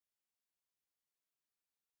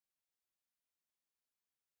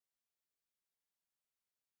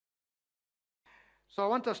So I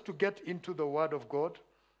want us to get into the Word of God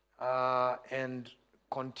and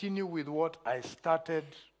continue with what I started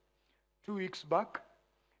 2 weeks back.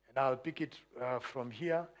 And I'll pick it from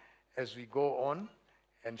here as we go on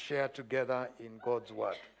and share together in God's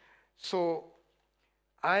Word. So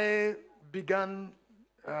I began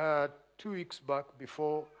 2 weeks back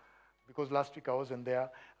because last week I wasn't there.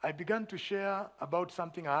 I began to share about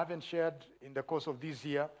something I haven't shared in the course of this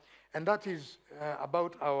year, and that is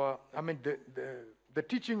about the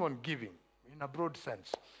teaching on giving in a broad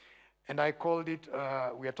sense. And I called it,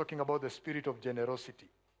 we are talking about the spirit of generosity.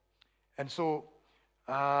 And so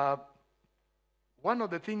one of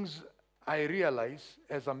the things I realize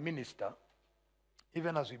as a minister,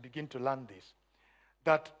 even as we begin to learn this,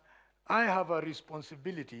 that I have a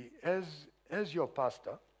responsibility as your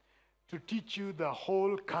pastor to teach you the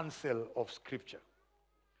whole counsel of Scripture.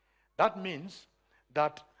 That means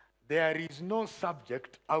that there is no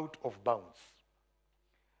subject out of bounds.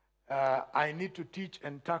 I need to teach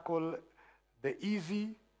and tackle the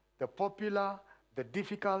easy, the popular, the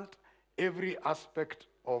difficult, every aspect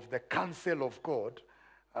of the counsel of God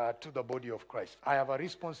to the body of Christ. I have a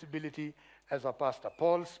responsibility as a pastor.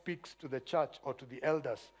 Paul speaks to the church or to the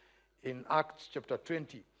elders in Acts chapter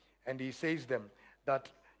 20, and he says them that,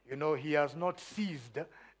 he has not ceased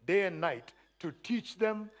day and night to teach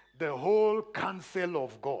them the whole counsel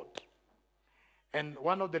of God. And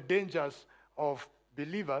one of the dangers of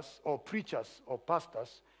believers or preachers or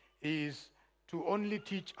pastors is to only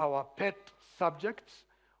teach our pet subjects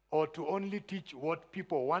or to only teach what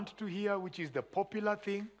people want to hear, which is the popular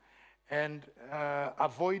thing, and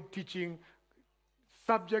avoid teaching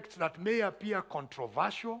subjects that may appear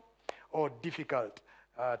controversial or difficult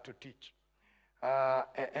to teach.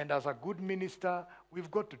 And as a good minister, we've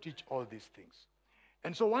got to teach all these things.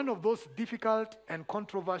 And so one of those difficult and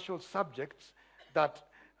controversial subjects that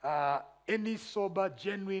any sober,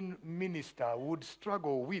 genuine minister would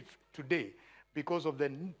struggle with today because of the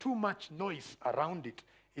too much noise around it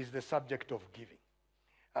is the subject of giving.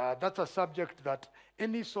 That's a subject that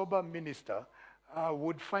any sober minister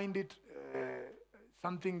would find it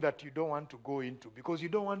something that you don't want to go into because you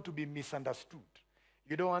don't want to be misunderstood.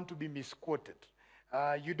 You don't want to be misquoted.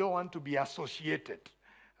 You don't want to be associated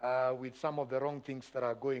with some of the wrong things that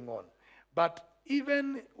are going on. But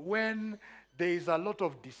even when there is a lot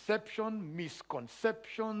of deception,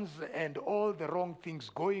 misconceptions, and all the wrong things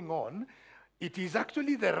going on, it is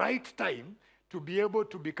actually the right time to be able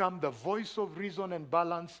to become the voice of reason and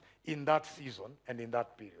balance in that season and in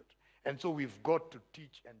that period. And so we've got to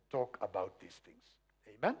teach and talk about these things.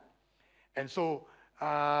 Amen? And so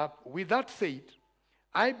with that said,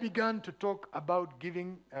 I began to talk about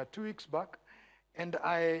giving 2 weeks back, and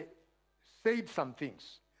I said some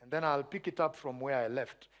things, and then I'll pick it up from where I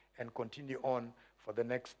left and continue on for the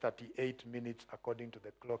next 38 minutes according to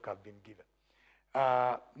the clock I've been given.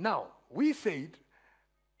 Now, we said,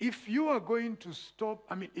 if you are going to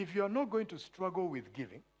if you are not going to struggle with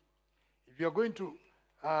giving, if you're going to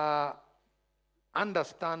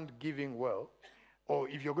understand giving well, or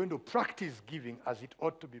if you're going to practice giving as it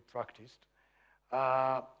ought to be practiced,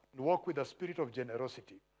 walk with a spirit of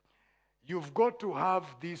generosity, you've got to have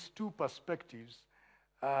these two perspectives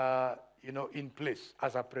in place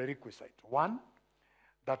as a prerequisite. One,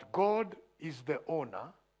 that God is the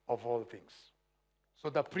owner of all things. So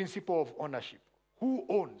the principle of ownership. Who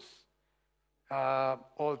owns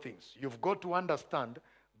all things? You've got to understand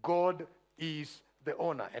God is the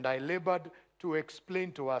owner. And I labored to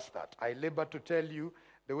explain to us that. I labored to tell you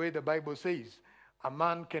the way the Bible says, a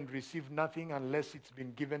man can receive nothing unless it's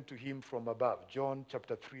been given to him from above. John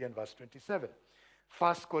chapter 3 and verse 27.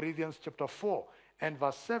 1 Corinthians chapter 4 and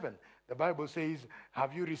verse 7. The Bible says,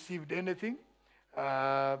 have you received anything?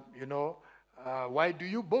 Why do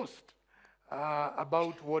you boast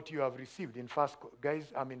about what you have received? In 1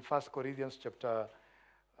 Corinthians chapter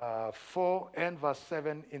 4 and verse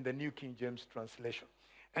 7 in the New King James translation.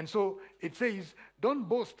 And so it says, don't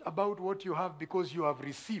boast about what you have because you have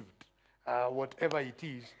received whatever it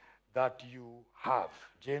is that you have.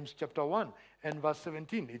 James chapter 1 and verse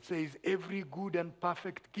 17, it says, every good and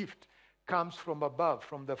perfect gift comes from above,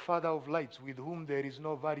 from the Father of lights, with whom there is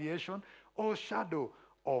no variation or shadow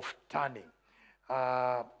of turning.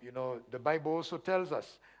 The Bible also tells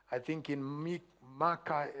us, I think in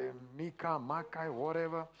Micah,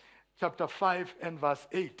 whatever, chapter 5 and verse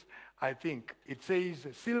 8, I think it says,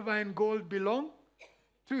 silver and gold belong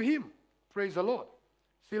to him. Praise the Lord.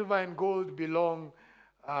 Silver and gold belong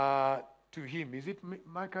to him. Is it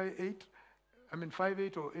Micah 8?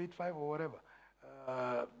 5:8 or 8:5 or whatever.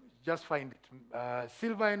 Just find it.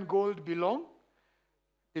 Silver and gold belong.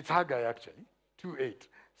 It's Haggai actually, 2:8.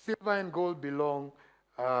 Silver and gold belong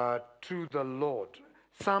to the Lord.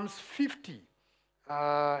 Psalms 50,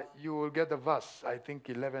 you will get the verse, I think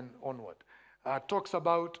 11 onward, talks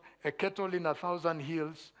about a cattle in 1,000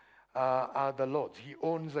 hills are the Lord's. He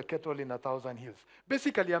owns a cattle in 1,000 hills.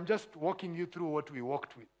 Basically, I'm just walking you through what we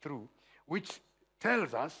walked through, which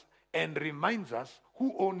tells us and reminds us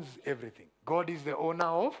who owns everything. God is the owner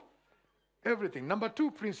of everything. Number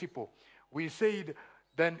 2 principle, we said,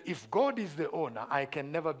 then if God is the owner, I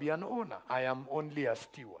can never be an owner. I am only a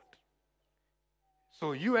steward.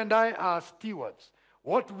 So you and I are stewards.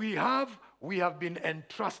 What we have been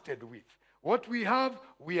entrusted with. What we have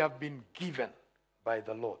been given by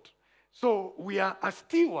the Lord. So we are a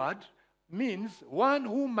steward means one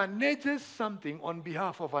who manages something on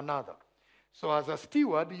behalf of another. So as a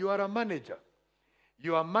steward, you are a manager.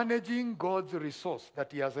 You are managing God's resource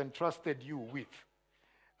that he has entrusted you with.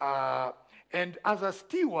 And as a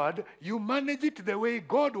steward, you manage it the way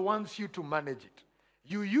God wants you to manage it.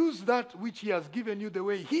 You use that which he has given you the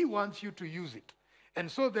way he wants you to use it.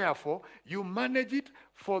 And so therefore, you manage it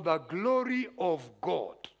for the glory of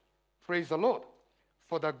God. Praise the Lord.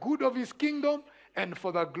 For the good of his kingdom and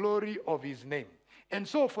for the glory of his name. And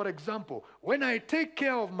so, for example, when I take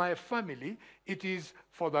care of my family, it is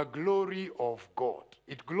for the glory of God.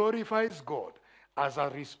 It glorifies God as a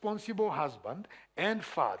responsible husband and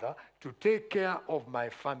father to take care of my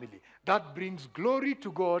family. That brings glory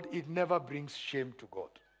to God. It never brings shame to God.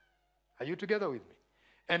 Are you together with me?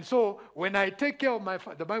 And so, when I take care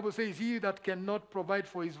of the Bible says, he that cannot provide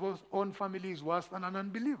for his own family is worse than an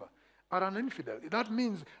unbeliever or an infidel. That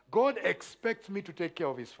means God expects me to take care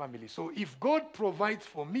of his family. So if God provides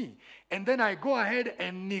for me, and then I go ahead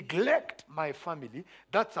and neglect my family,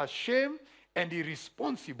 that's a shame and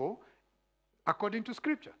irresponsible according to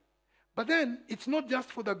Scripture. But then, it's not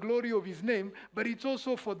just for the glory of his name, but it's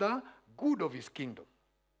also for the good of his kingdom.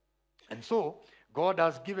 And so, God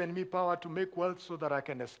has given me power to make wealth so that I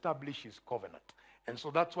can establish his covenant. And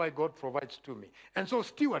so that's why God provides to me. And so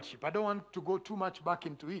stewardship, I don't want to go too much back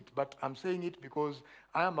into it, but I'm saying it because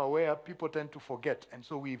I am aware people tend to forget. And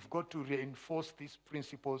so we've got to reinforce these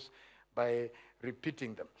principles by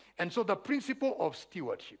repeating them. And so the principle of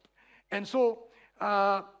stewardship. And so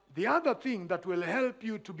the other thing that will help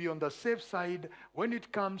you to be on the safe side when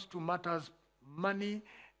it comes to matters money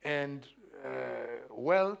and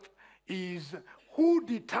wealth is who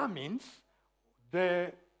determines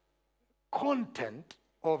the content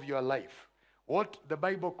of your life, what the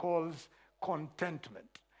Bible calls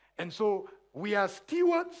contentment. And so we are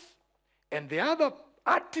stewards, and the other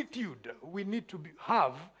attitude we need to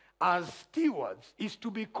have as stewards is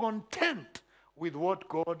to be content with what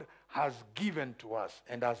God has given to us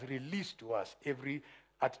and has released to us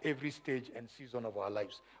at every stage and season of our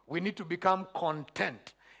lives. We need to become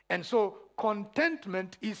content. And so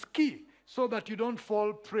contentment is key so that you don't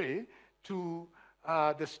fall prey to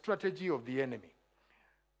the strategy of the enemy.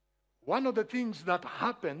 One of the things that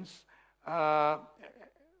happens,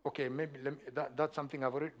 maybe that's something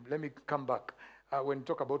I've already, let me come back when we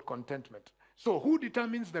talk about contentment. So who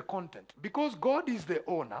determines the content? Because God is the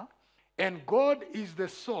owner and God is the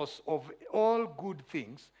source of all good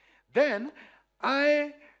things, then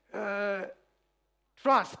I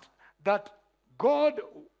trust that God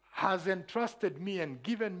has entrusted me and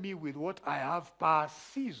given me with what I have per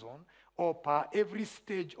season or per every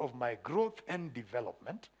stage of my growth and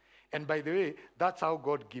development. And by the way, that's how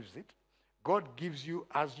God gives it. God gives you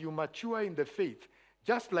as you mature in the faith,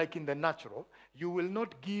 just like in the natural. You will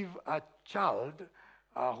not give a child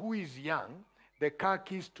who is young the car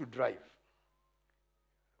keys to drive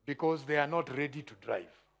because they are not ready to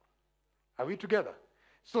drive. Are we together?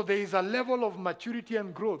 So there is a level of maturity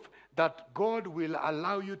and growth that God will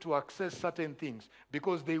allow you to access certain things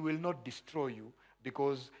because they will not destroy you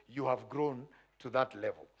because you have grown to that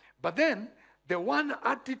level. But then, the one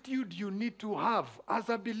attitude you need to have as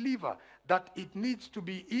a believer, that it needs to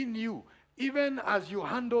be in you, even as you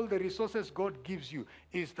handle the resources God gives you,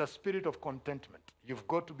 is the spirit of contentment. You've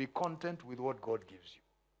got to be content with what God gives you.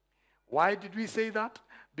 Why did we say that?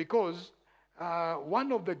 Because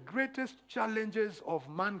one of the greatest challenges of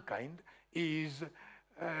mankind is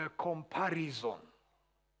comparison.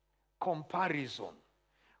 Comparison.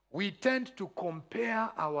 We tend to compare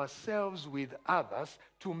ourselves with others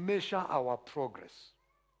to measure our progress.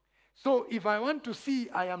 So if I want to see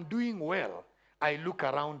I am doing well, I look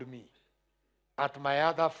around me at my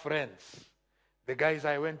other friends, the guys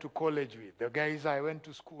I went to college with, the guys I went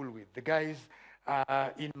to school with, the guys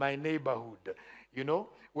in my neighborhood. You know,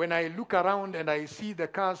 when I look around and I see the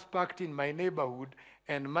cars parked in my neighborhood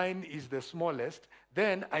and mine is the smallest,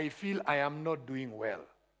 then I feel I am not doing well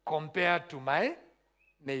compared to my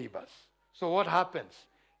neighbors. So what happens?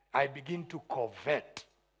 I begin to covet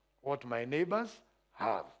what my neighbors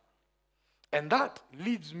have. And that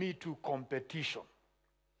leads me to competition.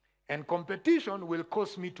 And competition will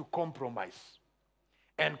cause me to compromise.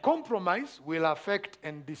 And compromise will affect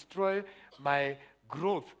and destroy my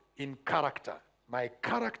growth in character. My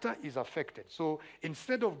character is affected. So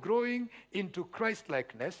instead of growing into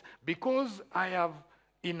Christ-likeness, because I have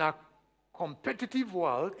in a competitive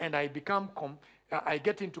world and I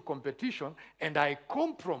get into competition and I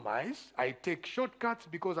compromise, I take shortcuts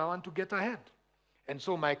because I want to get ahead. And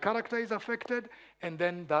so my character is affected, and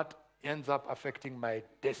then that ends up affecting my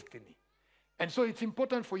destiny. And so it's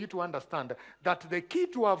important for you to understand that the key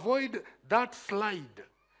to avoid that slide,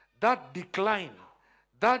 that decline,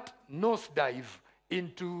 that nosedive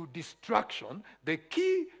into destruction, the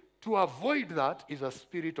key to avoid that is a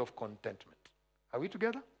spirit of contentment. Are we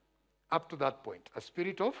together? Up to that point, a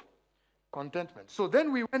spirit of contentment. So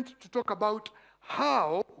then we went to talk about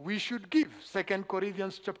how we should give. 2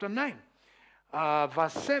 Corinthians chapter 9,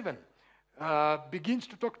 verse 7 begins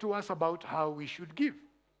to talk to us about how we should give.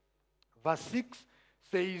 Verse 6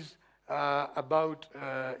 says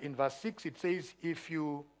in verse 6 it says,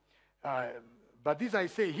 but this I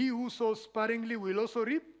say, he who sows sparingly will also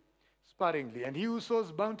reap sparingly, and he who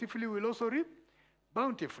sows bountifully will also reap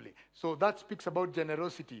bountifully. So that speaks about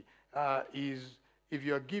generosity. Is if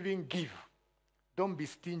you are giving, give. Don't be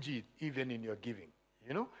stingy even in your giving.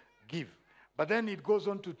 Give. But then it goes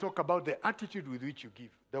on to talk about the attitude with which you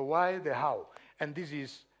give, the why, the how. And this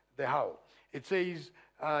is the how. It says,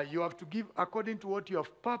 you have to give according to what you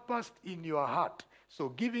have purposed in your heart. So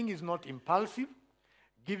giving is not impulsive.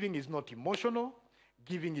 Giving is not emotional.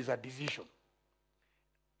 Giving is a decision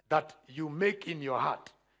that you make in your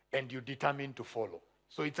heart and you determine to follow.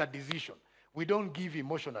 So it's a decision. We don't give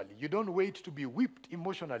emotionally. You don't wait to be whipped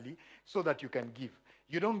emotionally so that you can give.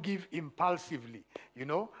 You don't give impulsively.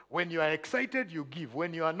 When you are excited, you give.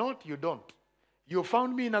 When you are not, you don't. You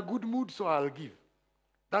found me in a good mood, so I'll give.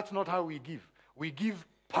 That's not how we give. We give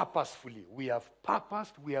purposefully. We have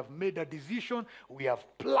purposed, we have made a decision, we have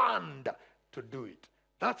planned to do it.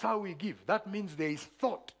 That's how we give. That means there is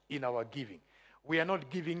thought in our giving. We are not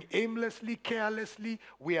giving aimlessly, carelessly.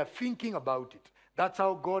 We are thinking about it. That's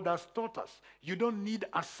how God has taught us. You don't need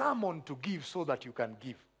a sermon to give so that you can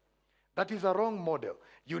give. That is a wrong model.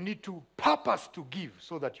 You need to purpose to give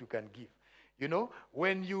so that you can give.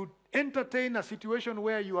 When you entertain a situation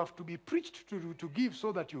where you have to be preached to give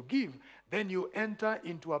so that you give, then you enter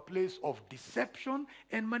into a place of deception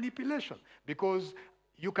and manipulation, because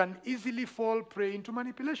you can easily fall prey into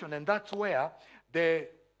manipulation. And that's where the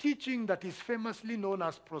teaching that is famously known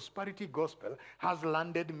as prosperity gospel has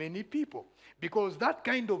landed many people, because that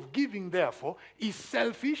kind of giving, therefore, is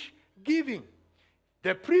selfish giving.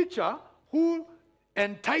 The preacher who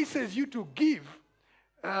entices you to give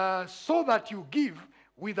so that you give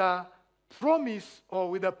with a promise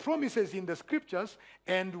or with the promises in the scriptures,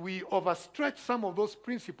 and we overstretch some of those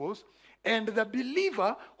principles, and the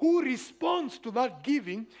believer who responds to that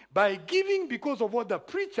giving by giving because of what the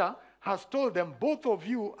preacher has told them, both of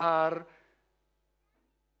you are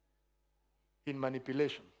in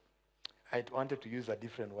manipulation. I wanted to use a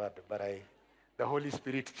different word, but the Holy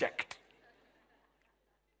Spirit checked.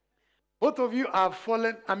 Both of you are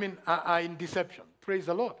are in deception. Praise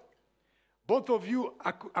the Lord. Both of you,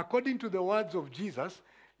 according to the words of Jesus,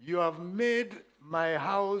 you have made my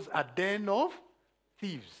house a den of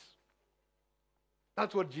thieves.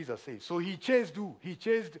 That's what Jesus says. So he chased who? He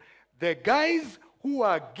chased the guys who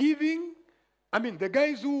are giving, the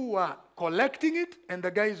guys who are collecting it and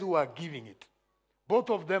the guys who are giving it.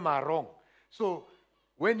 Both of them are wrong. So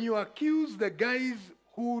when you accuse the guys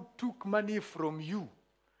who took money from you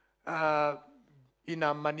in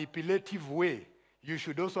a manipulative way, you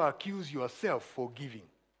should also accuse yourself for giving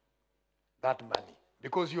that money,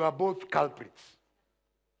 because you are both culprits.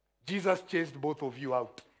 Jesus chased both of you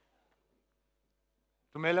out.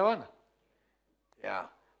 Tumeelewana? Yeah.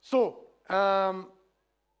 So,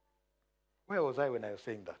 where was I when I was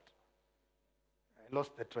saying that? I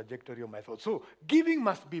lost the trajectory of my thoughts. So, giving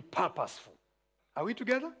must be purposeful. Are we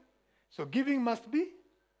together? So, giving must be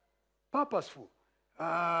purposeful.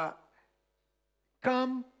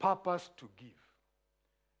 Come purpose to give.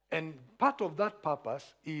 And part of that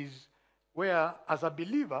purpose is where, as a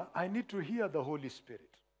believer, I need to hear the Holy Spirit.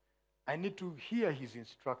 I need to hear his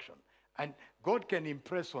instruction. And God can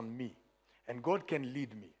impress on me. And God can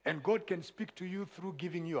lead me. And God can speak to you through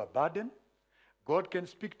giving you a burden. God can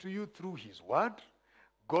speak to you through his word.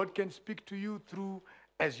 God can speak to you through,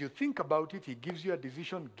 as you think about it, he gives you a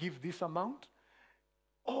decision, give this amount.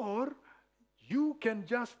 Or you can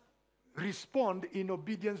just respond in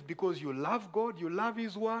obedience because you love God, you love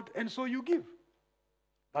His word, and so you give.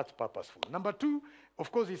 That's purposeful. Number two,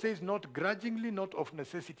 of course, he says not grudgingly, not of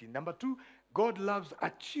necessity. Number two, God loves a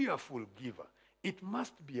cheerful giver. It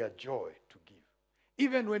must be a joy to give.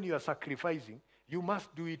 Even when you are sacrificing, you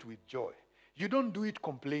must do it with joy. You don't do it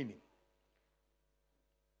complaining.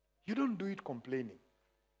 You don't do it complaining.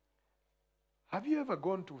 Have you ever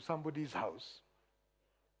gone to somebody's house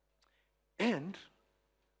and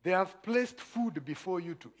they have placed food before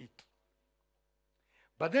you to eat?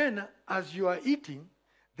 But then, as you are eating,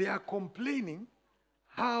 they are complaining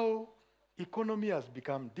how economy has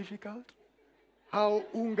become difficult, how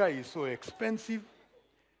unga is so expensive,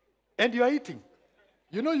 and you are eating.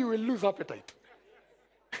 You know you will lose appetite.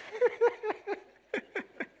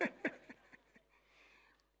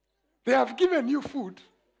 They have given you food,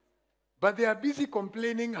 but they are busy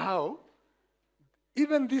complaining how,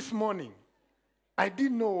 even this morning, I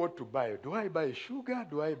didn't know what to buy. Do I buy sugar?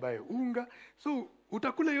 Do I buy unga? So,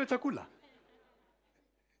 utakula yo chakula.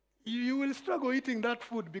 You will struggle eating that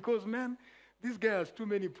food because, man, this guy has too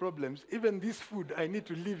many problems. Even this food, I need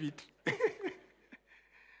to leave it.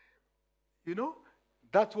 You know,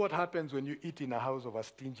 that's what happens when you eat in a house of a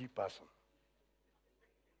stingy person.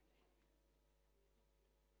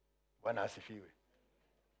 Bwana asifiwe.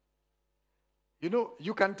 You know,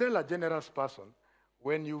 you can tell a generous person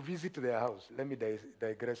when you visit their house. Let me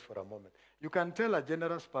digress for a moment. You can tell a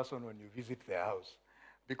generous person when you visit their house.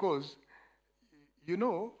 Because, you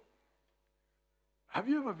know, have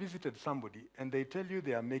you ever visited somebody and they tell you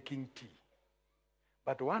they are making tea,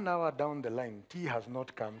 but 1 hour down the line, tea has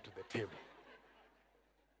not come to the table?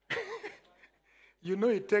 You know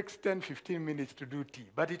it takes 10, 15 minutes to do tea,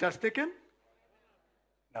 but it has taken?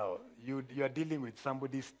 Now, you are dealing with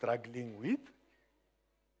somebody struggling with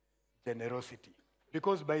generosity.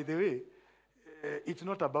 Because, by the way, it's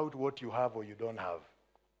not about what you have or you don't have.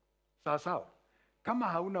 Sawa. Kama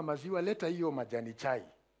hauna maziwa, leta hiyo majani chai.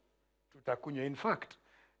 Tutakunywa. In fact,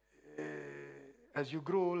 as you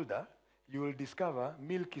grow older, you will discover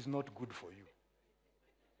milk is not good for you.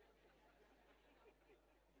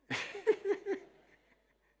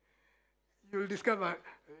 You will discover,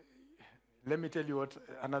 let me tell you what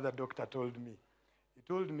another doctor told me. He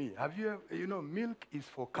told me, have you ever, you know, milk is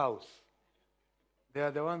for cows. They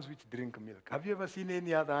are the ones which drink milk. Have you ever seen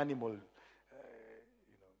any other animal?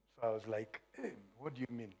 So I was like, hey, what do you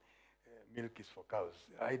mean milk is for cows?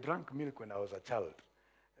 I drank milk when I was a child.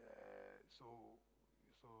 So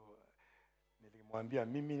nilimwambia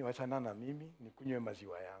mimi, wachana na mimi, nikunywe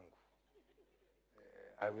maziwa yangu.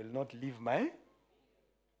 I will not leave my...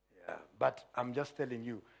 But I'm just telling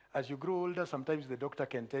you, as you grow older, sometimes the doctor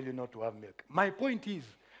can tell you not to have milk. My point is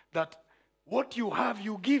that what you have,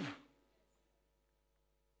 you give.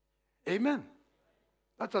 Amen.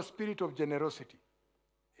 That's a spirit of generosity.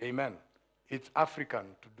 Amen. It's African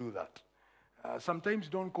to do that. Sometimes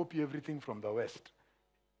don't copy everything from the West.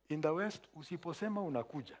 In the West, usiposema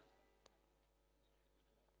unakuja.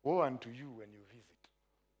 Woe unto you when you visit.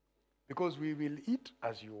 Because we will eat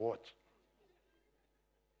as you watch.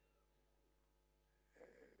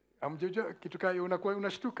 Amjojo kitu kaya unakuwa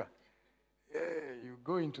unashtuka. You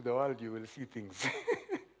go into the world, you will see things.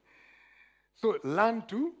 So learn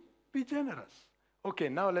to be generous. Okay,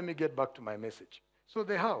 now let me get back to my message. So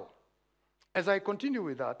the how. As I continue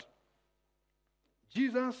with that,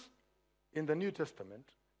 Jesus in the New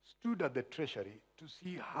Testament stood at the treasury to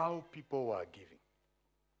see how people were giving.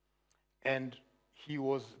 And he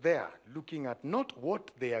was there looking at not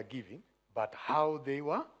what they are giving, but how they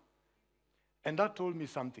were. And that told me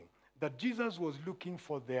something, that Jesus was looking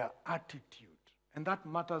for their attitude. And that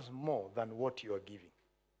matters more than what you are giving.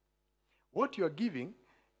 What you are giving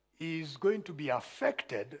is going to be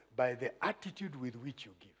affected by the attitude with which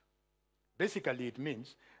you give. Basically, it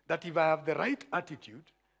means that if I have the right attitude,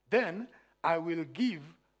 then I will give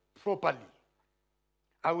properly.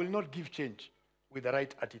 I will not give change with the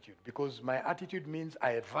right attitude, because my attitude means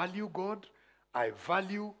I value God, I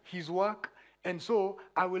value His work, and so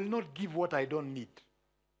I will not give what I don't need.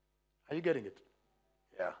 Are you getting it?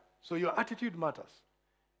 Yeah. So your attitude matters.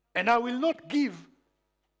 And I will not give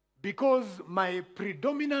because my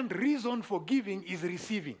predominant reason for giving is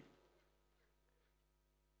receiving.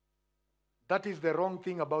 That is the wrong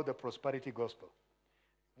thing about the prosperity gospel.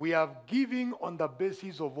 We are giving on the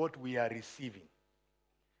basis of what we are receiving.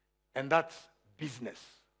 And that's business.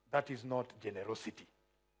 That is not generosity.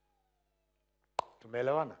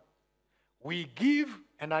 Tumeelewana? We give,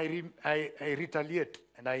 and I retaliate,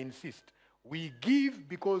 and I insist. We give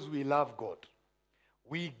because we love God.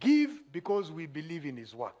 We give because we believe in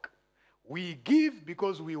His work. We give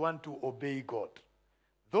because we want to obey God.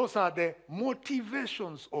 Those are the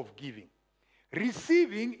motivations of giving.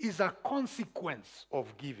 Receiving is a consequence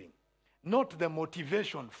of giving, not the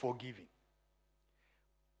motivation for giving.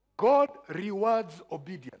 God rewards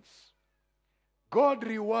obedience. God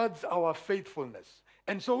rewards our faithfulness.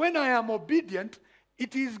 And so when I am obedient,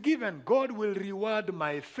 it is given. God will reward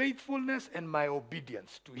my faithfulness and my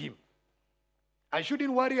obedience to him. I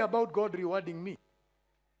shouldn't worry about God rewarding me.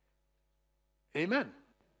 Amen.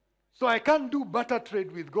 So I can't do barter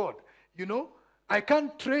trade with God. You know, I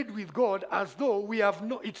can't trade with God as though we have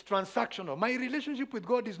no, it's transactional. My relationship with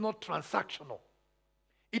God is not transactional.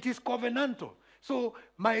 It is covenantal. So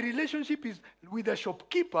my relationship is with the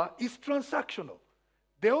shopkeeper is transactional.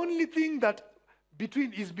 The only thing that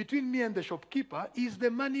is between me and the shopkeeper is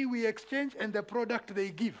the money we exchange and the product they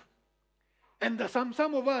give. And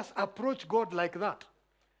some of us approach God like that.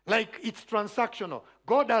 Like it's transactional.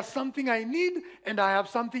 God has something I need and I have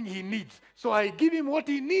something he needs. So I give him what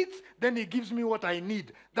he needs, then he gives me what I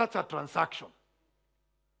need. That's a transaction.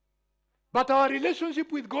 But our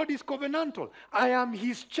relationship with God is covenantal. I am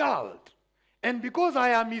his child. And because I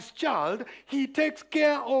am his child, he takes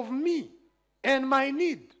care of me and my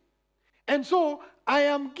need. And so I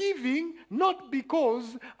am giving not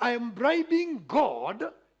because I am bribing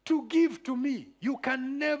God to give to me. You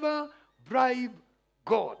can never bribe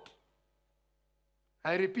God.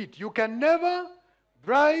 I repeat, you can never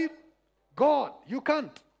bribe God. You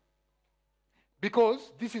can't.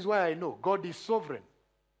 Because this is why I know God is sovereign.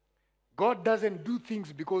 God doesn't do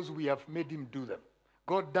things because we have made him do them.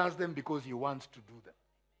 God does them because he wants to do them.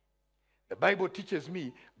 The Bible teaches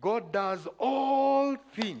me God does all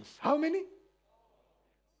things. How many?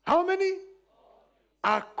 How many?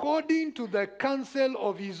 According to the counsel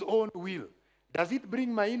of his own will. Does it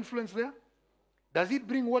bring my influence there? Does it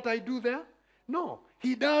bring what I do there? No.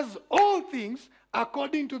 He does all things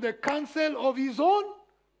according to the counsel of his own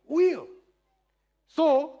will.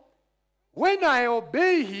 So, when I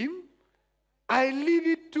obey him, I leave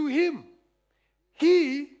it to him.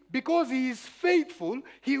 He, because he is faithful,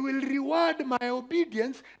 he will reward my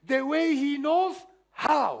obedience the way he knows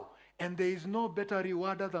how. And there is no better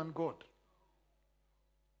rewarder than God.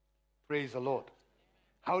 Praise the Lord.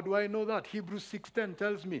 How do I know that? Hebrews 6:10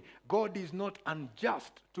 tells me, God is not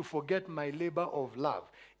unjust to forget my labor of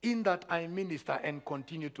love, in that I minister and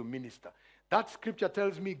continue to minister. That scripture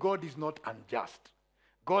tells me God is not unjust.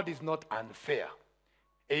 God is not unfair.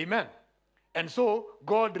 Amen. And so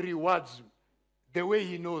God rewards the way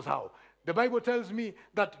he knows how. The Bible tells me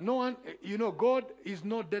that no one, God is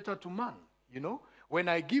no debtor to man. When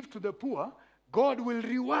I give to the poor, God will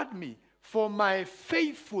reward me for my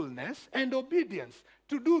faithfulness and obedience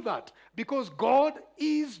to do that. Because God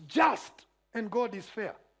is just and God is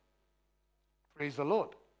fair. Praise the Lord.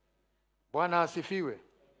 Bwana asifiwe.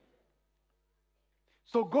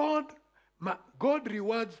 So God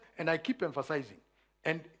rewards, and I keep emphasizing,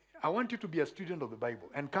 and I want you to be a student of the Bible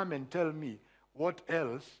and come and tell me what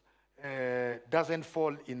else doesn't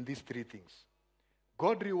fall in these three things.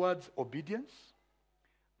 God rewards obedience,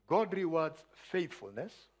 God rewards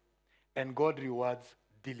faithfulness, and God rewards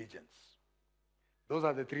diligence. Those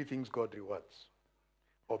are the three things God rewards.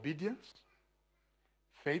 Obedience,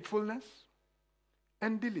 faithfulness,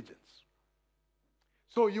 and diligence.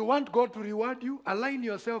 So you want God to reward you? Align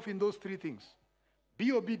yourself in those three things.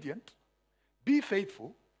 Be obedient, be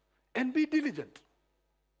faithful, and be diligent.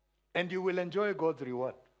 And you will enjoy God's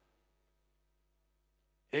reward.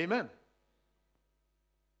 Amen.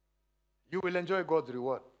 You will enjoy God's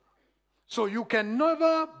reward. So you can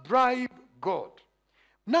never bribe God.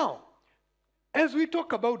 Now, as we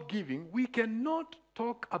talk about giving, we cannot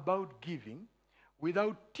talk about giving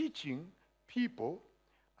without teaching people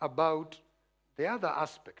about the other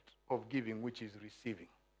aspect of giving, which is receiving.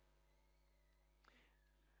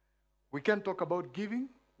 We can't talk about giving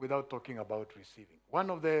without talking about receiving. One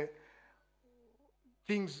of the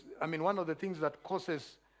things that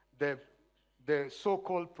causes the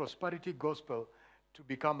so-called prosperity gospel to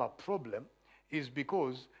become a problem is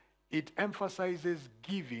because it emphasizes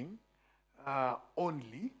giving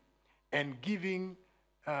only and giving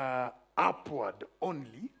upward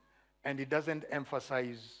only, and it doesn't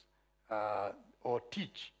emphasize or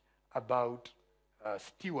teach about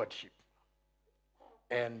stewardship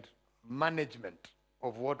and management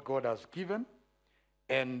of what God has given,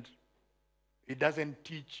 and it doesn't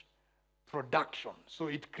teach production. So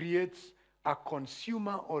it creates a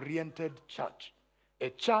consumer-oriented church, a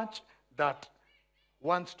church that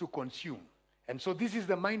wants to consume. And so this is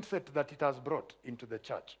the mindset that it has brought into the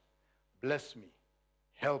church. Bless me,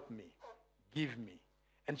 help me, give me.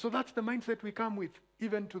 And so that's the mindset we come with,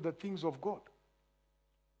 even to the things of God.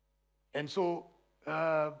 And so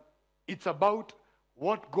it's about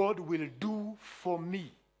what God will do for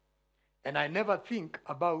me. And I never think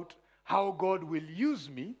about how God will use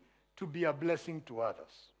me to be a blessing to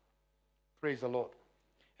others. Praise the Lord.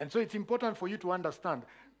 And so it's important for you to understand,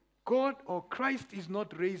 God or Christ is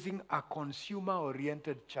not raising a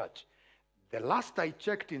consumer-oriented church. The last I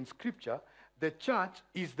checked in Scripture, the church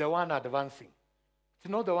is the one advancing. It's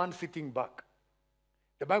not the one sitting back.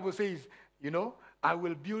 The Bible says, I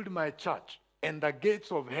will build my church, and the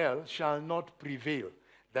gates of hell shall not prevail.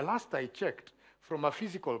 The last I checked, from a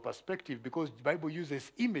physical perspective, because the Bible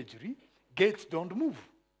uses imagery, gates don't move.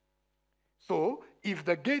 So, if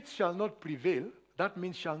the gates shall not prevail, that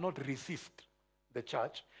means shall not resist the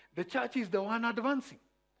church. The church is the one advancing.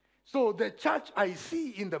 So, the church I see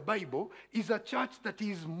in the Bible is a church that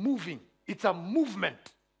is moving. It's a movement.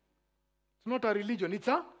 It's not a religion. It's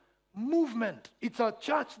a movement. It's a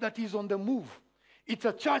church that is on the move. It's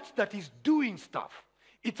a church that is doing stuff.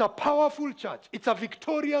 It's a powerful church. It's a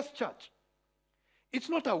victorious church. It's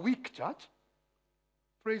not a weak church.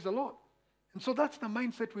 Praise the Lord. And so that's the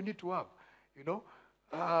mindset we need to have,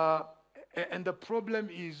 and the problem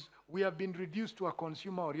is we have been reduced to a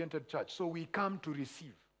consumer-oriented church. So we come to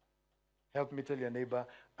receive. Help me tell your neighbor,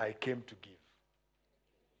 I came to give.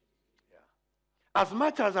 Yeah. As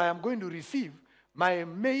much as I am going to receive, my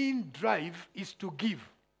main drive is to give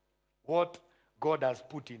what God has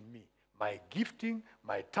put in me. My gifting,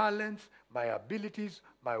 my talents, my abilities,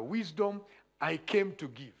 my wisdom. I came to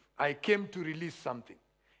give. I came to release something.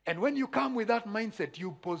 And when you come with that mindset,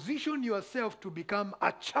 you position yourself to become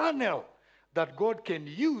a channel that God can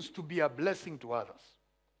use to be a blessing to others.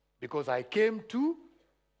 Because I came to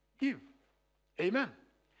give. Amen.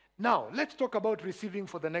 Now, let's talk about receiving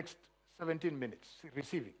for the next 17 minutes.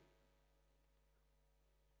 Receiving.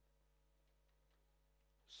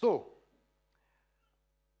 So,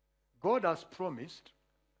 God has promised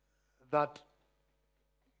that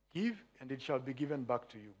give and it shall be given back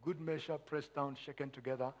to you. Good measure, pressed down, shaken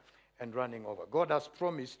together, and running over. God has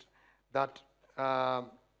promised that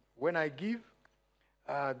when I give,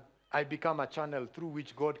 I become a channel through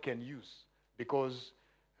which God can use. Because,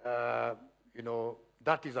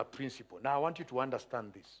 that is a principle. Now, I want you to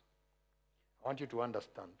understand this. I want you to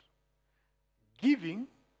understand. Giving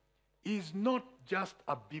is not just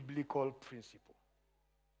a biblical principle.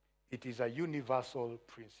 It is a universal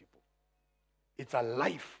principle. It's a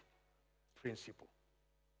life principle.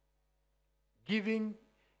 Giving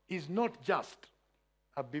is not just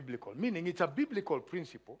a biblical, meaning it's a biblical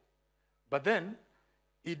principle, but then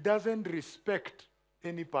it doesn't respect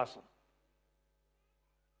any person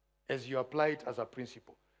as you apply it as a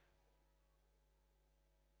principle.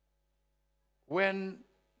 When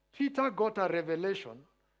Peter got a revelation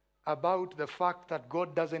about the fact that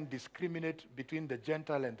God doesn't discriminate between the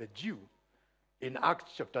Gentile and the Jew in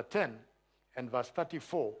Acts chapter 10 and verse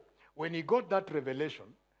 34, when he got that revelation,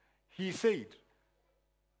 he said,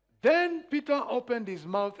 then Peter opened his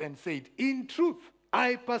mouth and said, in truth,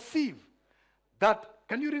 I perceive that,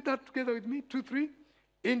 can you read that together with me? 2, 3.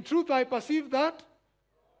 In truth, I perceive that.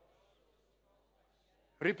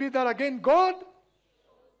 Repeat that again. God.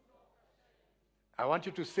 I want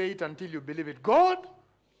you to say it until you believe it. God.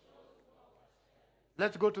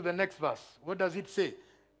 Let's go to the next verse. What does it say?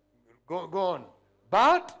 Go on.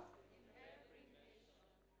 But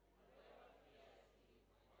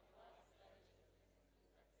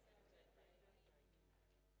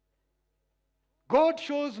God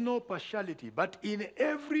shows no partiality, but in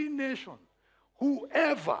every nation,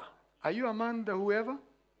 whoever, are you among the whoever?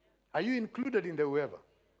 Are you included in the whoever?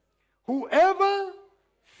 Whoever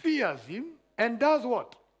fears him and does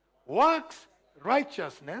what? Works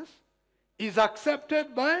righteousness is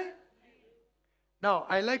accepted by. Now,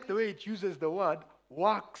 I like the way it uses the word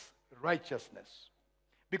works righteousness.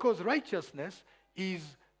 Because righteousness is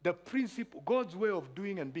the principle, God's way of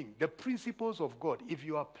doing and being, the principles of God. If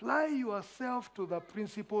you apply yourself to the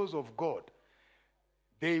principles of God,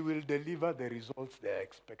 they will deliver the results they are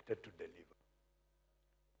expected to deliver.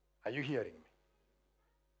 Are you hearing me?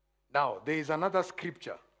 Now, there is another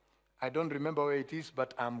scripture. I don't remember where it is,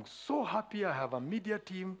 but I'm so happy I have a media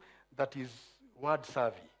team that is word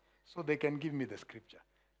savvy. So they can give me the scripture.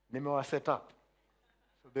 Nimewa set up.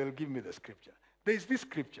 So they'll give me the scripture. There is this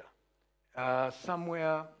scripture.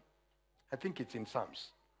 Somewhere, I think it's in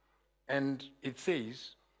Psalms. And it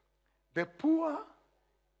says, the poor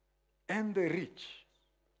and the rich,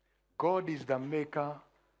 God is the maker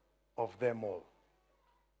of them all.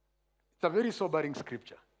 It's a very sobering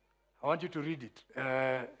scripture. I want you to read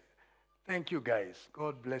it. Thank you, guys.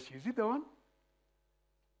 God bless you. Is it the one?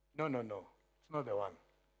 No. It's not the one.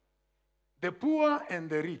 The poor and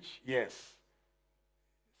the rich, yes.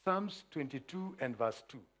 Psalms 22 and verse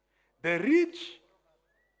 2.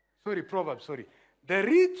 Proverbs. The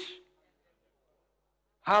rich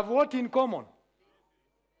have what in common?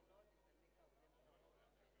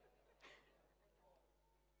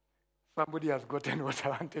 Somebody has gotten what I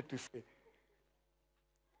wanted to say.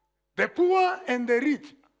 The poor and the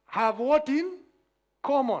rich have what in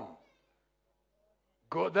common?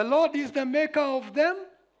 God, the Lord is the maker of them.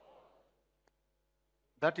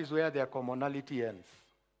 That is where their commonality ends.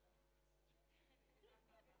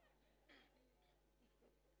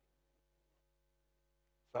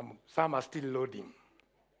 Some are still loading.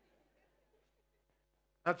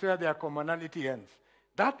 That's where their commonality ends.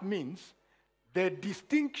 That means the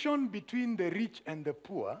distinction between the rich and the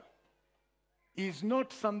poor is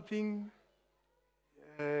not something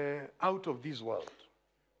out of this world.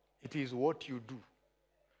 It is what you do.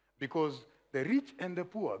 Because the rich and the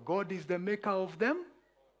poor, God is the maker of them.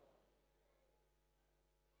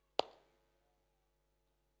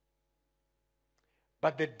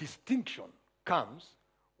 But the distinction comes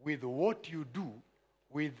with what you do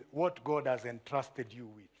with what God has entrusted you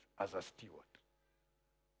with as a steward.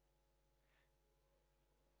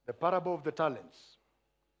 The parable of the talents.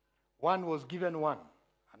 One was given 1,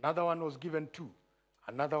 another one was given 2,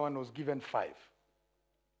 another one was given 5.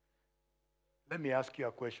 Let me ask you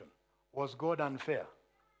a question. Was God unfair?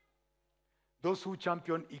 Those who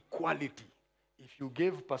champion equality, if you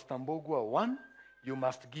gave Pastor Mbogwa 1, you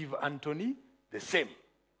must give Anthony the same.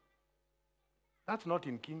 That's not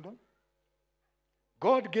in kingdom.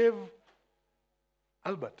 God gave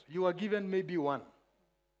Albert, you were given maybe 1.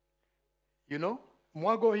 You know,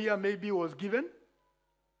 Mwago here maybe was given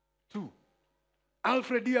 2.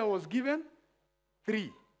 Alfred here was given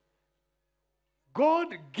 3.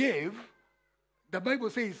 God gave, the Bible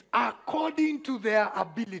says, according to their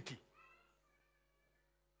ability.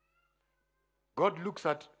 God looks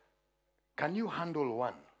at, can you handle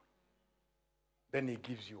 1? Then he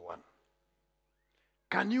gives you 1.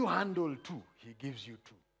 Can you handle 2? He gives you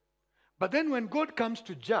 2. But then when God comes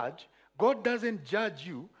to judge, God doesn't judge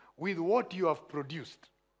you with what you have produced.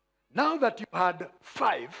 Now that you had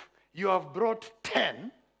 5, you have brought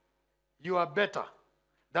 10, you are better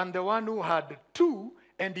than the one who had 2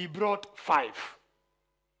 and he brought 5.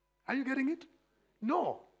 Are you getting it?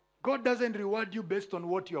 No. God doesn't reward you based on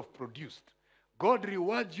what you have produced. God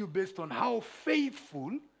rewards you based on how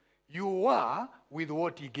faithful you are with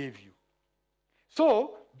what he gave you.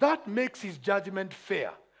 So that makes his judgment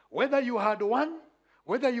fair. Whether you had 1,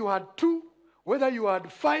 whether you had 2, whether you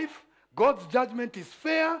had 5, God's judgment is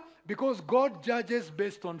fair because God judges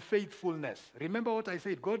based on faithfulness. Remember what I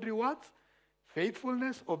said? God rewards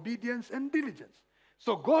faithfulness, obedience, and diligence.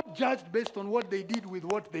 So God judged based on what they did with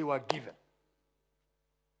what they were given.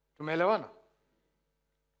 Tumeelewana?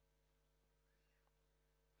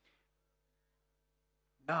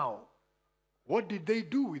 Now, what did they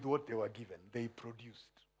do with what they were given? They produced.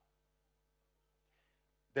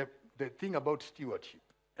 The thing about stewardship,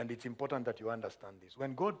 and it's important that you understand this.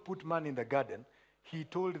 When God put man in the garden, he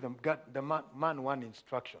told the man one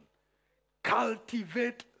instruction.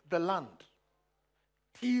 Cultivate the land.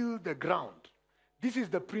 Till the ground. This is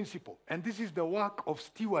the principle, and this is the work of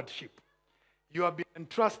stewardship. You have been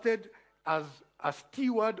entrusted as a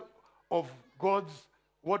steward of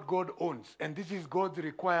what God owns, and this is God's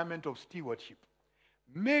requirement of stewardship.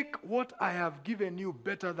 Make what I have given you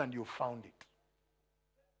better than you found it.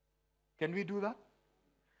 Can we do that?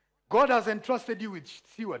 God has entrusted you with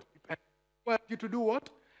stewardship, and he wants you to do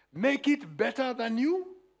what? Make it better than you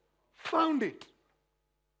found it.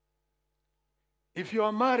 If you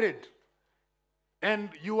are married and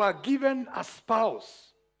you are given a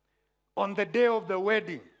spouse on the day of the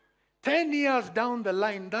wedding, 10 years down the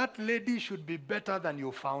line, that lady should be better than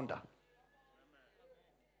you found her.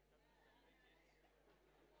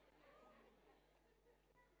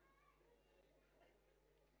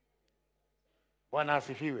 Bwana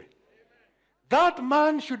asifiwe. That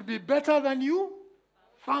man should be better than you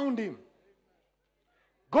found him.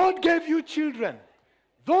 God gave you children.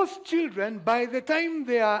 Those children, by the time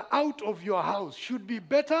they are out of your house, should be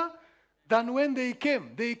better than when they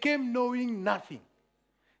came. They came knowing nothing.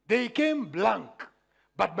 They came blank.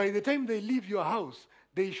 But by the time they leave your house,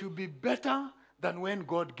 they should be better than when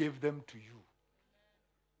God gave them to you.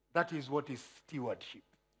 That is what is stewardship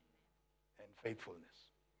and faithfulness.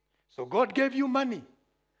 So God gave you money.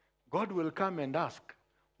 God will come and ask,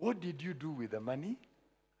 what did you do with the money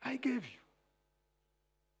I gave you?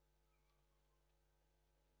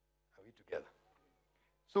 Are we together?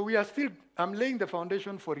 So I'm laying the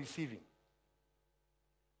foundation for receiving.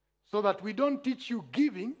 So that we don't teach you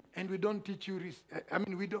giving and we don't teach you,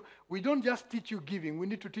 we don't just teach you giving, we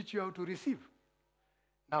need to teach you how to receive.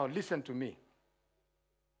 Now listen to me.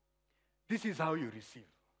 This is how you receive.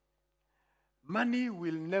 Money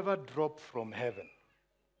will never drop from heaven.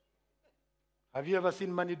 Have you ever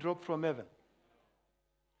seen money drop from heaven?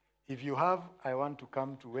 If you have, I want to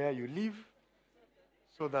come to where you live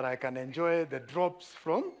so that I can enjoy the drops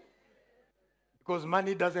from, because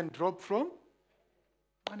money doesn't drop from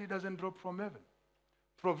heaven.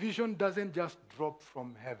 Provision doesn't just drop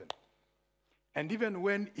from heaven. And even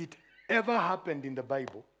when it ever happened in the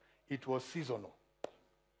Bible, it was seasonal.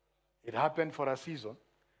 It happened for a season,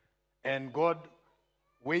 and God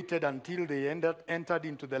waited until they entered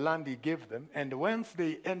into the land he gave them, and once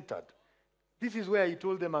they entered, this is where he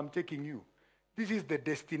told them, I'm taking you. This is the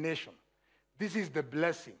destination. This is the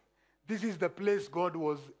blessing. This is the place God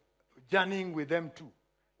was journeying with them to.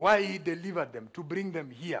 Why he delivered them, to bring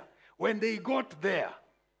them here. When they got there,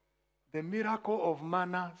 the miracle of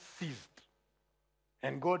manna ceased.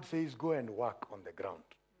 And God says, go and work on the ground.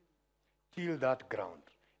 Till that ground.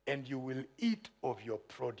 And you will eat of your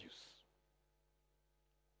produce.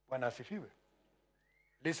 Bwana asifiwe.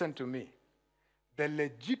 Listen to me. The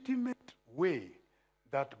legitimate way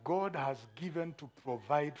that God has given to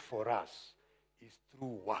provide for us is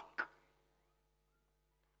through work.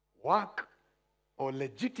 Work, or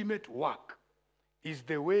legitimate work, is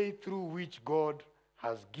the way through which God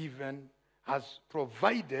has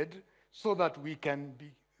provided so that we can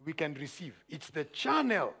receive. It's the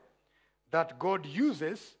channel that God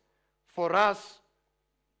uses for us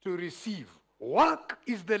to receive. Work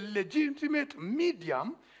is the legitimate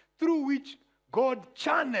medium through which God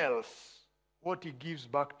channels what he gives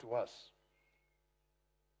back to us.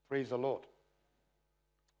 Praise the Lord.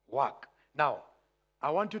 Work. Now,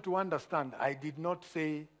 I want you to understand, I did not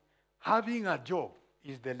say having a job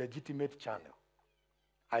is the legitimate channel.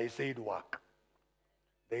 I said work.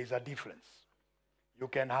 There is a difference. You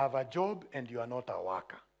can have a job and you are not a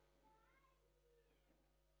worker.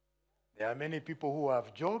 There are many people who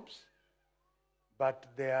have jobs, but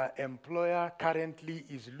their employer currently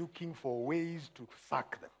is looking for ways to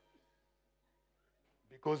sack them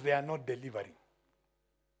because they are not delivering.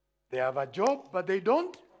 They have a job, but they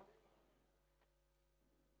don't.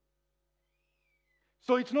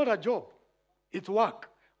 So it's not a job, it's work.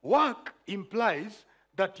 Work implies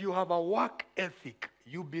that you have a work ethic.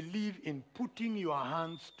 You believe in putting your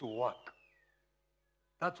hands to work.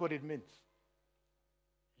 That's what it means.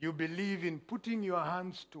 You believe in putting your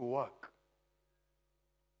hands to work.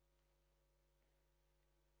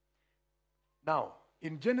 Now,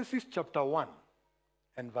 in Genesis chapter 1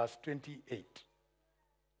 and verse 28,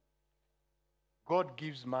 God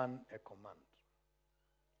gives man a command.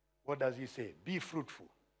 What does he say? Be fruitful,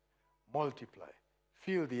 multiply,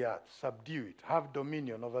 fill the earth, subdue it, have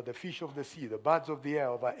dominion over the fish of the sea, the birds of the air,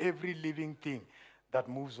 over every living thing that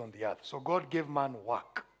moves on the earth. So God gave man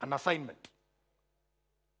work, an assignment.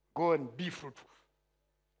 Go and be fruitful.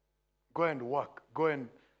 Go and work. Go and,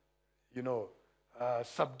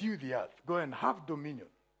 subdue the earth. Go and have dominion.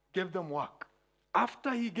 Gave them work.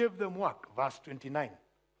 After he gave them work, verse 29,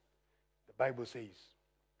 the Bible says,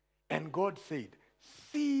 and God said,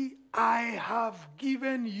 see, I have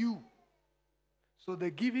given you. So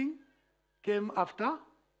the giving came after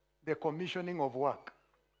the commissioning of work.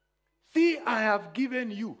 See, I have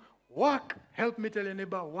given you. Work, help me tell your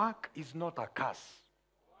neighbor, work is not a curse.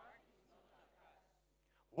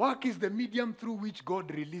 Work is the medium through which God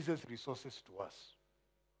releases resources to us.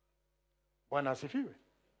 Bwana asifiwe.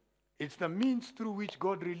 It's the means through which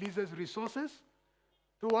God releases resources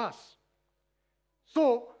to us.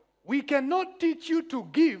 So, we cannot teach you to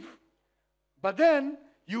give, but then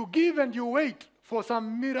you give and you wait for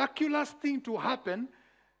some miraculous thing to happen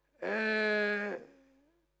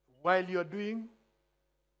while you're doing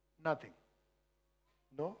nothing.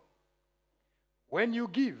 No? When you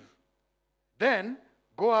give, then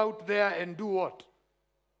go out there and do what?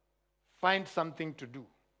 Find something to do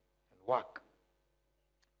and work.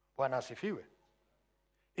 Bwana asifiwe.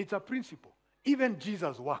 It's a principle. Even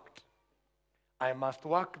Jesus worked. I must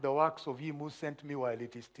work the works of him who sent me while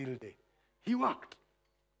it is still day. He worked.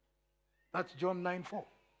 That's John 9:4.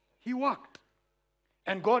 He worked.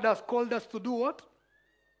 And God has called us to do what?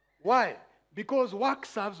 Why? Because work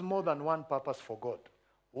serves more than one purpose for God.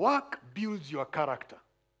 Work builds your character.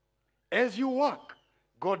 As you work,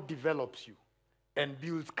 God develops you and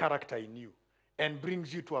builds character in you and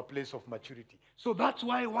brings you to a place of maturity. So that's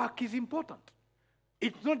why work is important.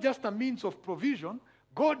 It's not just a means of provision.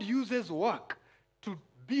 God uses work to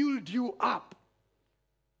build you up.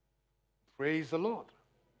 Praise the Lord.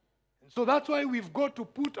 And So that's why we've got to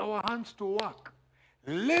put our hands to work.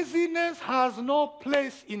 Laziness has no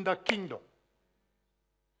place in the kingdom.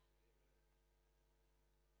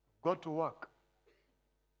 Got to work.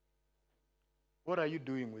 What are you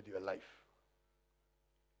doing with your life?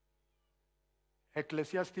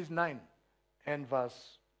 Ecclesiastes 9 and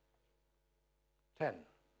verse 10.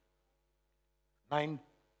 9,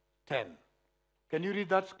 10. Can you read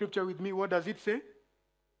that scripture with me? What does it say?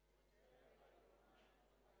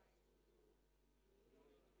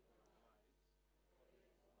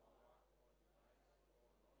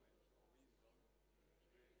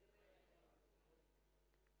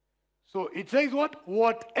 So it says what?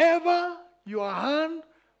 Whatever your hand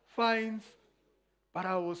finds. But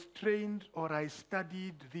I was trained or I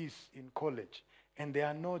studied this in college, and there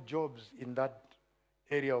are no jobs in that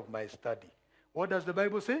area of my study. What does the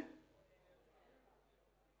Bible say?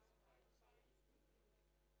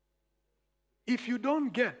 If you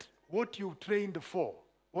don't get what you trained for,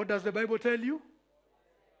 what does the Bible tell you?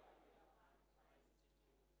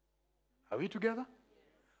 Are we together?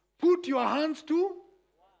 Put your hands to.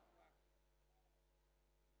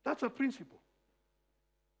 That's a principle.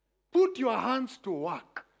 Put your hands to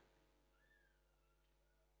work.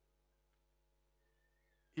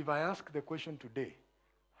 If I ask the question today,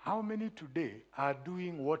 how many today are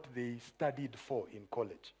doing what they studied for in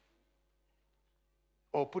college?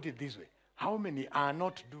 Or put it this way, how many are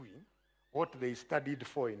not doing what they studied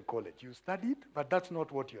for in college? You studied, but that's not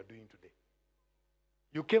what you're doing today.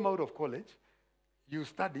 You came out of college, you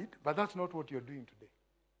studied, but that's not what you're doing today.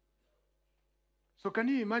 So can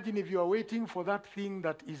you imagine if you are waiting for that thing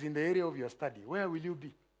that is in the area of your study? Where will you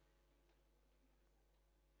be?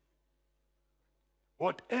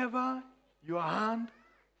 Whatever your hand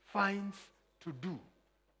finds to do,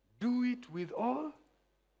 do it with all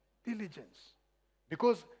diligence.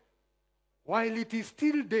 Because while it is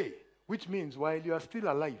still day, which means while you are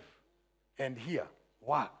still alive and here,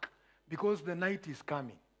 work. Because the night is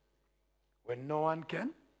coming when no one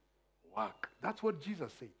can work. That's what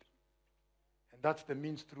Jesus said. And that's the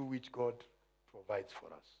means through which God provides for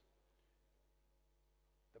us.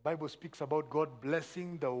 The Bible speaks about God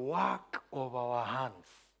blessing the work of our hands.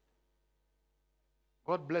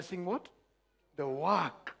 God blessing what? The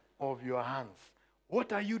work of your hands.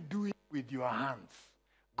 What are you doing with your hands?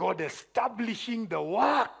 God establishing the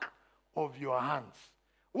work of your hands.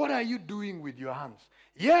 What are you doing with your hands?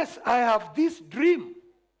 Yes, I have this dream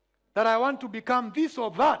that I want to become this or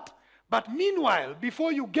that. But meanwhile,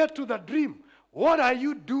 before you get to the dream, what are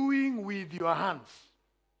you doing with your hands?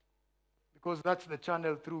 Because that's the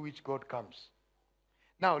channel through which God comes.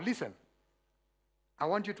 Now, listen. I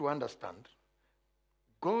want you to understand.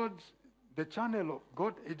 The channel of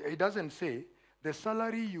God, it doesn't say the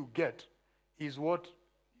salary you get is what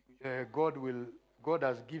God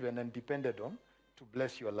has given and depended on to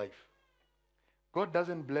bless your life. God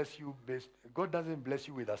doesn't bless you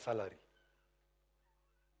with a salary.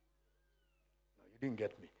 No, you didn't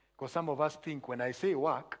get me. Because some of us think when I say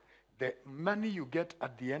work, the money you get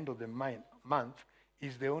at the end of the month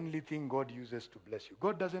is the only thing God uses to bless you.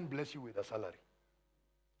 God doesn't bless you with a salary.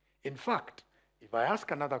 In fact, if I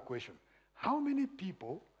ask another question, how many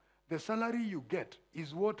people the salary you get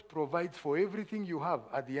is what provides for everything you have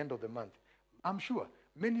at the end of the month? I'm sure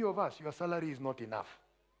many of us, your salary is not enough.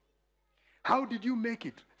 How did you make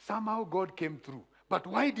it? Somehow God came through. But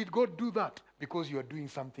why did God do that? Because you are doing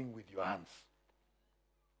something with your hands.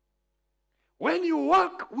 When you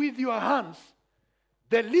work with your hands,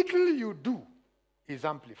 the little you do is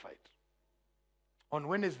amplified. On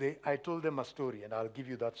Wednesday, I told them a story, and I'll give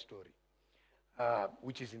you that story,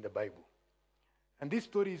 which is in the Bible. And this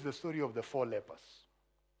story is the story of the 4 lepers.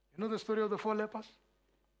 You know the story of the 4 lepers?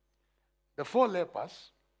 The 4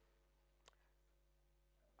 lepers,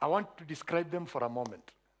 I want to describe them for a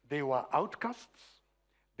moment. They were outcasts.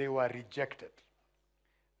 They were rejected.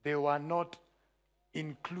 They were not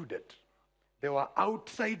included. They were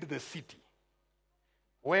outside the city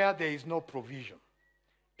where there is no provision.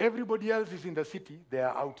 Everybody else is in the city, they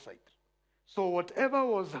are outside. So whatever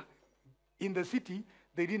was in the city,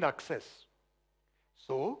 they didn't access.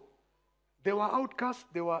 So they were outcast,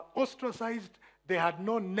 they were ostracized, they had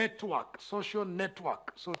no network, social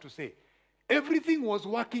network, so to say. Everything was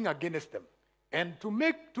working against them. And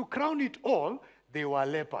to crown it all, they were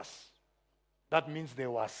lepers. That means they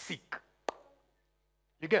were sick.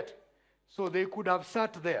 You get? So they could have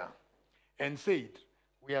sat there and said,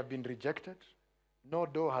 we have been rejected. No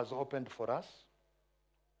door has opened for us.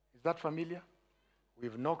 Is that familiar?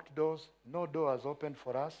 We've knocked doors. No door has opened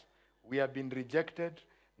for us. We have been rejected.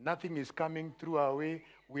 Nothing is coming through our way.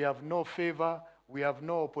 We have no favor. We have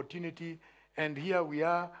no opportunity. And here we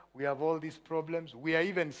are, we have all these problems. We are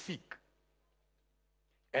even sick.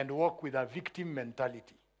 And walk with a victim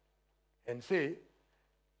mentality. And say,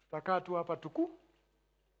 tutakaa tu hapa tuku.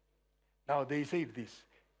 Now they say this.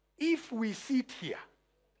 If we sit here,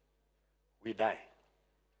 we die.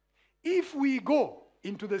 If we go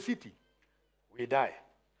into the city, we die.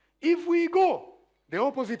 If we go the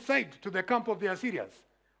opposite side to the camp of the Assyrians,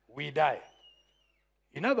 we die.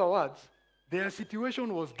 In other words, their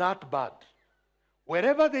situation was that bad.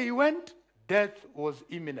 Wherever they went, death was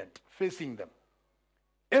imminent, facing them.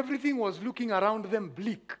 Everything was looking around them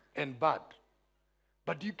bleak and bad.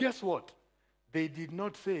 But you guess what? They did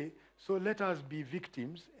not say, so let us be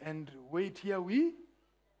victims and wait here we.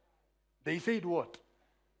 They said what?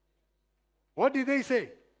 What did they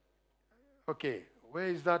say? Okay, where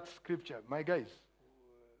is that scripture? My guys.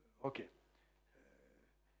 Okay.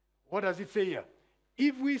 What does it say here?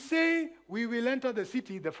 If we say we will enter the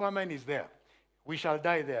city, the famine is there. We shall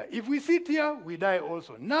die there. If we sit here, we die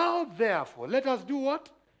also. Now, therefore, let us do what?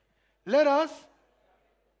 Let us.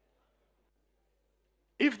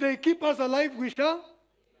 If they keep us alive, we shall.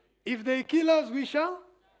 If they kill us, we shall.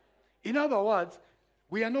 In other words,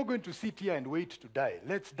 we are not going to sit here and wait to die.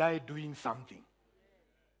 Let's die doing something.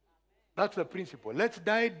 That's the principle. Let's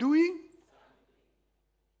die doing.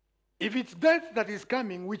 If it's death that is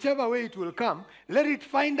coming, whichever way it will come, let it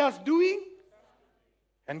find us doing.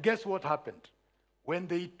 And guess what happened? When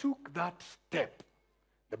they took that step,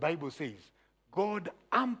 the Bible says, God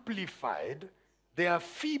amplified their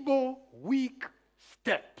feeble, weak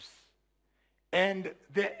steps. And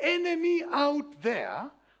the enemy out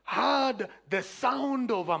there heard the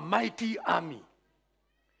sound of a mighty army.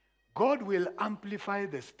 God will amplify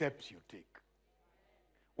the steps you take.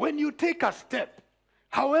 When you take a step,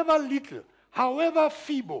 however little, however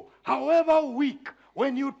feeble, however weak,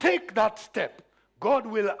 when you take that step, God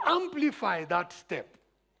will amplify that step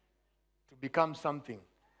to become something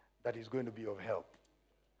that is going to be of help.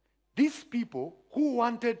 These people who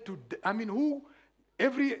wanted to, who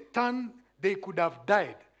every turn they could have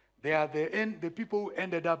died, they are the people who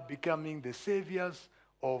ended up becoming the saviors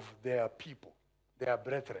of their people, their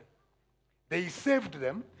brethren. They saved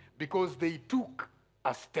them because they took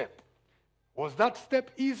a step. Was that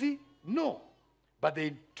step easy? No. But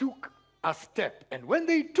they took a step. And when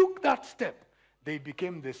they took that step, they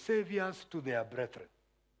became the saviors to their brethren.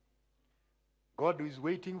 God is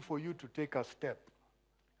waiting for you to take a step.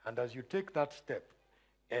 And as you take that step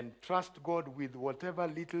and trust God with whatever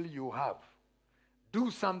little you have, do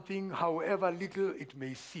something however little it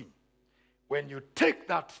may seem. When you take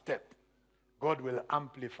that step, God will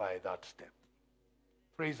amplify that step.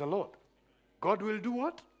 Praise the Lord. God will do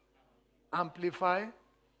what? Amplify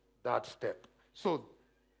that step. So,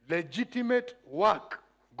 legitimate work.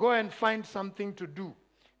 Go and find something to do.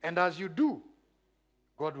 And as you do,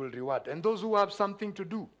 God will reward. And those who have something to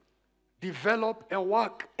do, develop a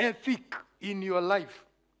work ethic in your life.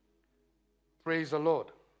 Praise the Lord.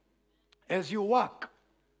 As you work,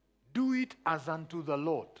 do it as unto the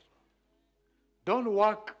Lord. Don't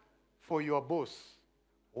work for your boss.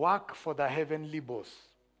 Work for the heavenly boss.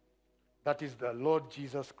 That is the Lord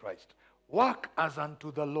Jesus Christ. Work as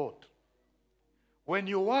unto the Lord. When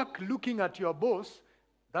you work looking at your boss,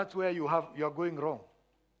 that's where you're going wrong.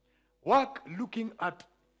 Work looking at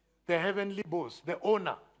the heavenly boss, the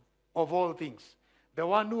owner of all things, the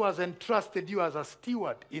one who has entrusted you as a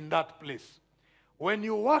steward in that place. When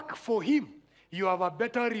you work for him, you have a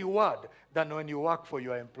better reward than when you work for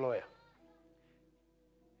your employer.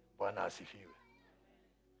 Bwana asifiwe.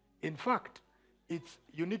 In fact,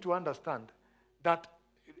 you need to understand that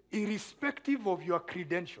irrespective of your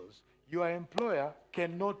credentials, your employer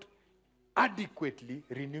cannot adequately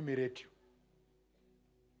remunerate you.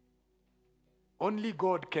 Only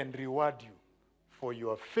God can reward you for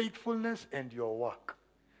your faithfulness and your work.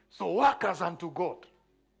 So work as unto God.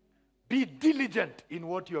 Be diligent in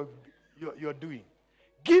what you're doing.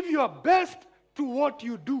 Give your best to what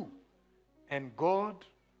you do, and God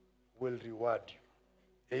will reward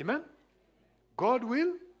you. Amen? God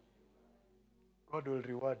will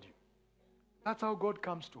reward you. That's how God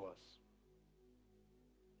comes to us.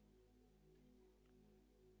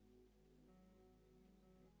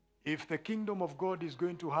 If the kingdom of God is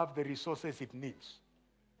going to have the resources it needs,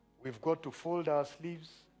 we've got to fold our sleeves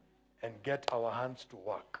and get our hands to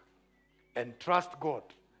work and trust God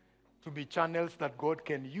to be channels that God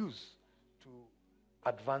can use to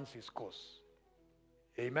advance his cause.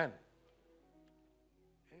 Amen.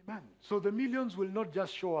 Amen. So the millions will not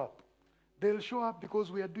just show up. They'll show up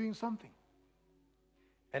because we are doing something.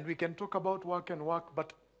 And we can talk about work and work,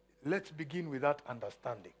 but let's begin with that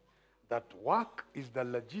understanding that work is the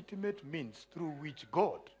legitimate means through which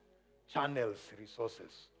God channels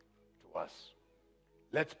resources to us.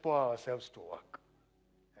 Let's pour ourselves to work,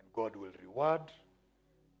 and God will reward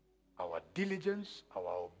our diligence,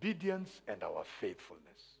 our obedience, and our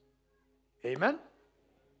faithfulness. Amen?